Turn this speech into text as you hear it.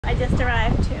I just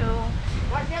arrived to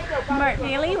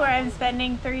Martvili, where I'm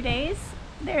spending 3 days.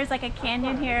 There's like a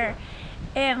canyon here,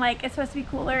 and like it's supposed to be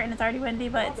cooler and it's already windy,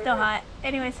 but it's still hot.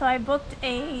 Anyway, so I booked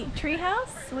a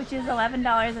Treehouse, which is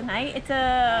 $11 a night. It's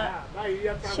a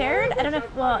shared, I don't know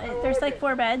if, well, there's like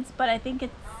 4 beds, but I think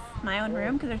it's my own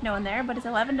room because there's no one there, but it's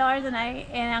 $11 a night,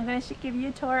 and I'm going to give you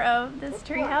a tour of this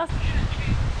Treehouse.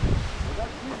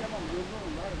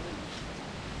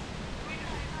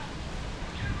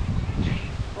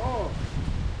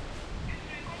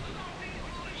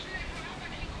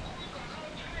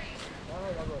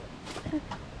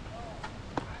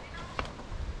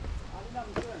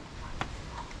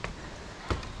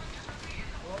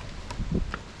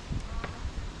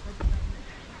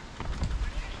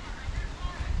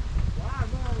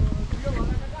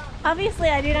 Obviously,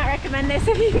 I do not recommend this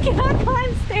if you cannot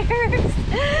climb stairs,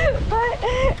 but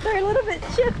they're a little bit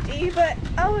shifty, but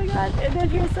oh my god, and then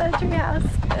here's the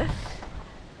treehouse.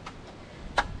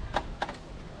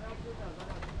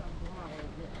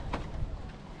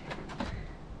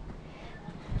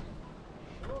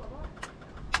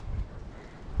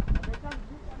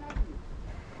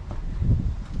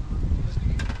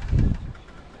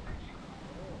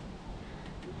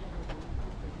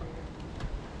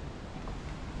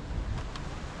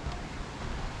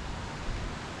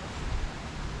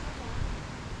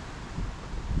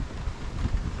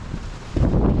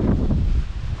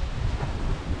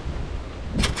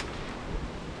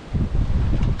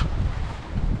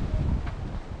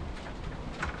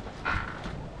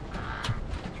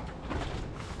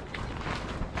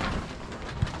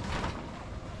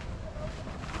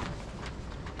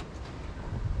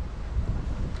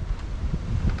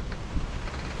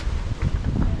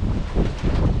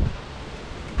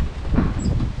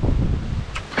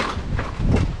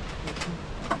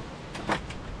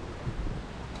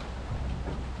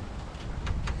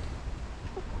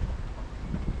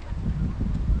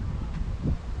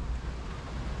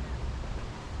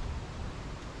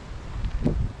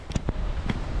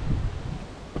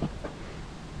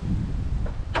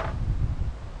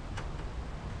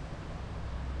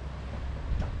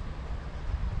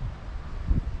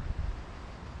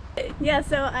 Yeah,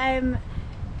 so I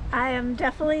am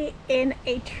definitely in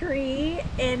a tree,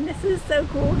 and this is so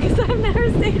cool because I've never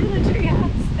stayed in a tree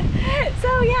house.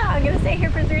 So yeah, I'm gonna stay here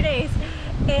for 3 days,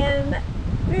 and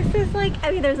this is like,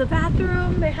 I mean, there's a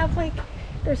bathroom, they have like,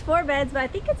 there's 4 beds, but I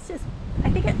think it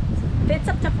fits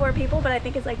up to 4 people, but I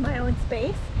think it's like my own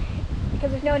space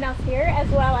because there's no one else here, as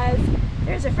well as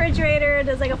there's a refrigerator,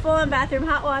 there's like a full-on bathroom,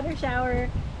 hot water, shower,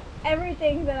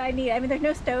 everything that I need. I mean, there's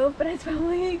no stove, but it's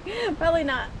probably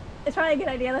not. It's probably a good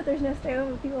idea that there's no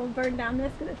stove if people burn down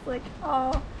this, because it's like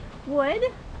all wood.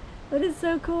 But it's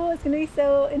so cool. It's gonna be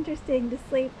so interesting to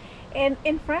sleep. And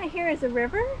in front here is a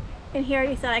river, and he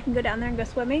already said I can go down there and go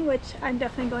swimming, which I'm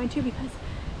definitely going to, because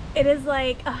it is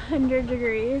like 100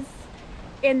 degrees.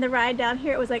 In the ride down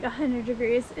here it was like 100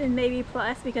 degrees and maybe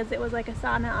plus, because it was like a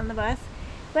sauna on the bus.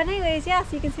 But anyways, yeah,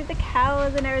 so you can see the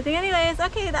cows and everything. Anyways,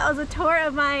 okay, that was a tour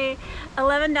of my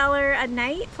 $11 a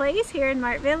night place here in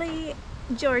Martvili,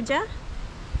 Georgia,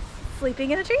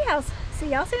 sleeping in a treehouse.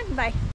 See y'all soon. Bye.